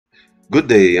Good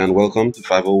day and welcome to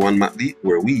 501 MathBeat,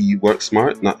 where we work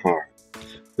smart, not hard.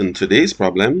 In today's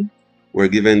problem, we're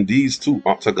given these two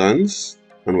octagons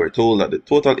and we're told that the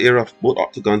total area of both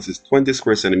octagons is 20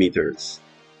 square centimeters.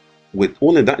 With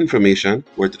only that information,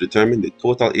 we're to determine the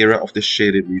total area of the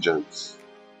shaded regions.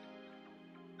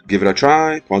 Give it a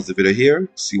try, pause the video here,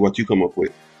 see what you come up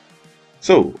with.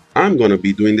 So, I'm going to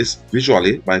be doing this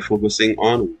visually by focusing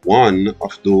on one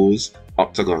of those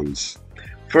octagons.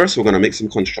 First, we're going to make some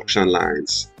construction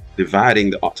lines, dividing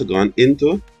the octagon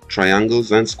into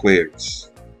triangles and squares.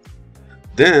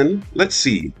 Then, let's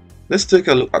take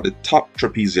a look at the top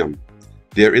trapezium.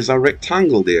 There is a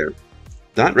rectangle there.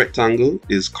 That rectangle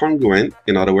is congruent,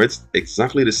 in other words,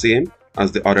 exactly the same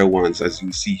as the other ones as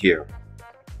you see here.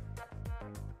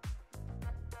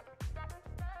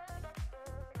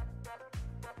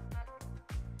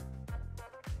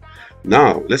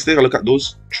 Now, let's take a look at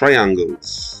those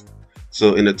triangles.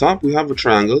 So in the top we have a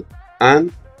triangle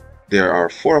and there are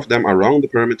 4 of them around the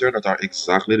perimeter that are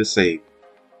exactly the same.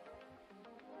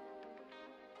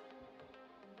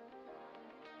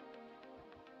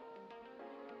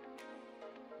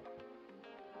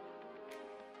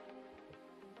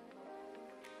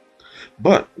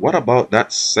 But what about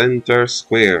that center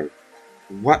square?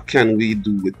 What can we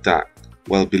do with that?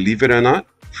 Well, believe it or not,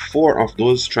 4 of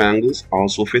those triangles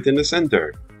also fit in the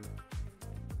center.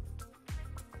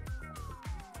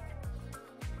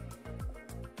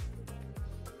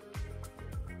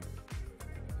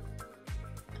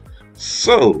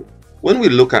 So, when we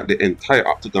look at the entire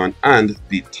octagon and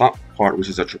the top part, which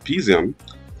is a trapezium,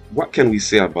 what can we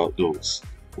say about those?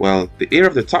 Well, the area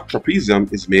of the top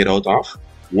trapezium is made out of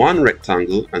 1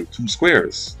 rectangle and 2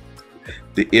 squares.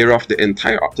 The area of the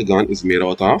entire octagon is made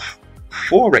out of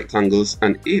 4 rectangles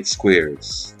and 8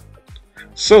 squares.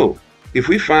 So, if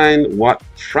we find what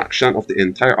fraction of the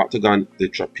entire octagon the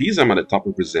trapezium at the top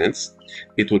represents,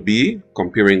 it would be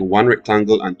comparing 1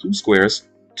 rectangle and 2 squares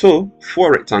to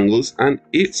 4 rectangles and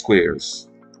 8 squares.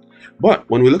 But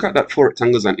when we look at that 4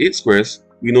 rectangles and 8 squares,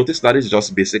 we notice that is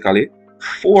just basically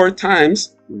 4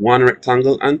 times 1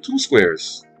 rectangle and 2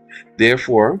 squares.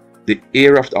 Therefore, the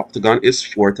area of the octagon is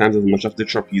 4 times as much of the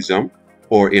trapezium,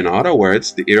 or in other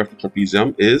words, the area of the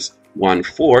trapezium is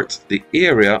 1/4 the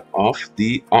area of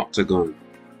the octagon.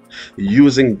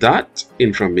 Using that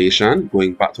information,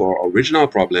 going back to our original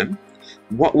problem,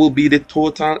 what will be the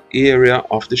total area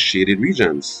of the shaded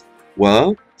regions?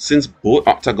 Well, since both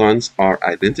octagons are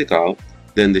identical,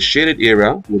 then the shaded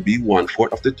area will be 1/4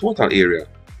 of the total area.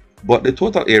 But the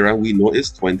total area we know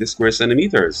is 20 square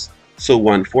centimeters. So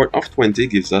 1/4 of 20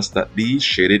 gives us that the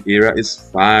shaded area is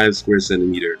 5 square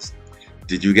centimeters.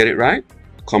 Did you get it right?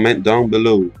 Comment down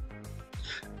below.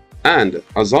 And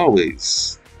as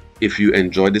always, if you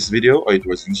enjoyed this video or it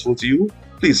was useful to you,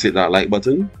 please hit that like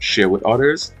button, share with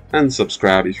others, and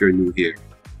subscribe if you're new here.